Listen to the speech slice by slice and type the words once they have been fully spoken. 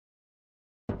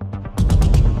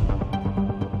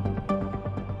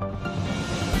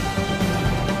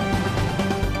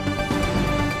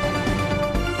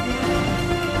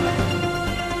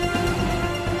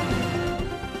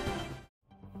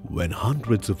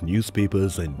hundreds of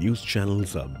newspapers and news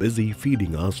channels are busy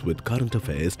feeding us with current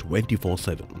affairs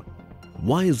 24/7.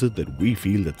 Why is it that we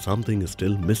feel that something is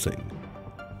still missing?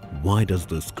 Why does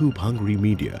the scoop-hungry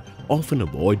media often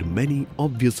avoid many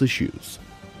obvious issues?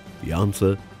 The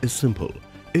answer is simple.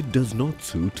 It does not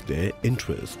suit their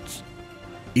interests.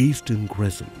 Eastern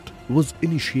Crescent was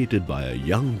initiated by a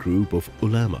young group of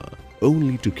ulama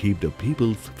only to keep the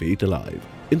people's faith alive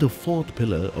in the fourth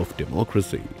pillar of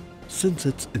democracy. Since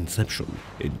its inception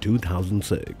in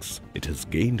 2006, it has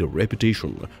gained a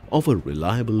reputation of a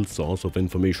reliable source of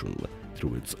information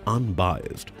through its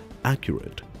unbiased,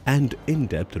 accurate, and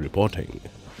in-depth reporting.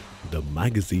 The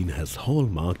magazine has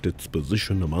hallmarked its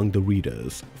position among the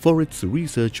readers for its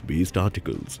research-based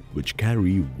articles which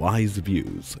carry wise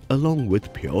views along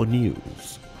with pure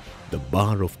news. The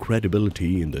bar of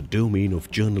credibility in the domain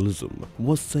of journalism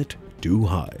was set too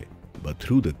high, but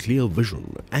through the clear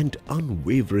vision and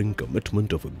unwavering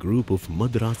commitment of a group of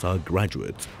madrasa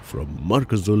graduates from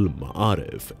Markazul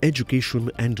Ma'arif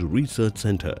Education and Research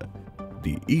Center,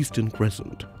 the Eastern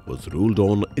Crescent was rolled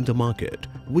on in the market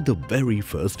with the very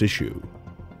first issue.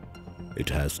 It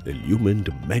has illumined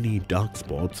many dark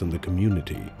spots in the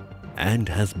community and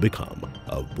has become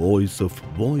a voice of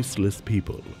voiceless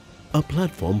people, a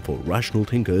platform for rational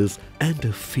thinkers and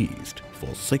a feast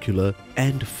for secular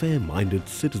and fair-minded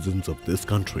citizens of this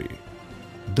country.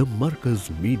 The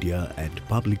Markaz Media and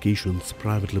Publications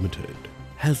Private Limited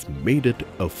has made it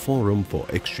a forum for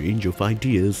exchange of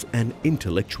ideas and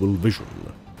intellectual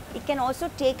vision. It can also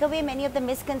take away many of the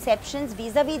misconceptions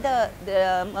vis-a-vis the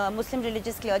Muslim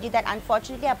religious clergy that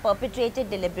unfortunately are perpetrated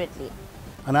deliberately.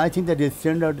 And I think that the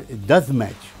standard does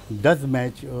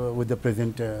match with the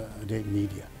present day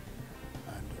media.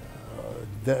 And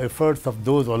the efforts of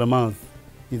those ulamas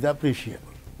is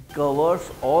appreciable. Covers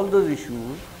all those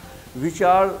issues which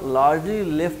are largely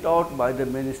left out by the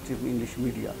mainstream English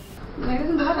media.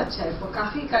 Magazine बहुत अच्छा है,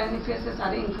 काफ़ी current affairs से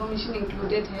सारे information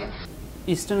included है.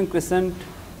 Eastern Crescent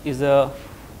is a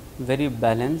very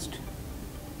balanced,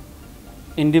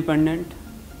 independent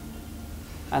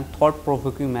and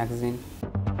thought-provoking magazine.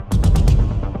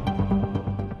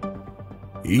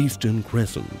 Eastern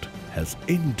Crescent has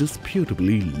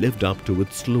indisputably lived up to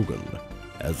its slogan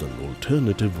as an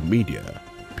alternative media,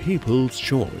 people's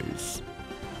choice.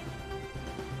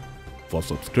 For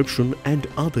subscription and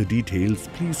other details,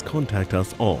 please contact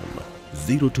us on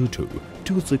 022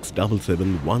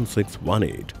 2677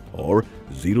 1618 or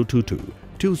 022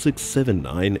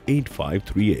 2679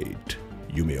 8538.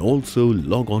 You may also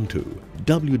log on to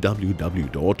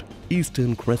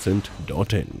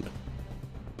www.easterncrescent.in.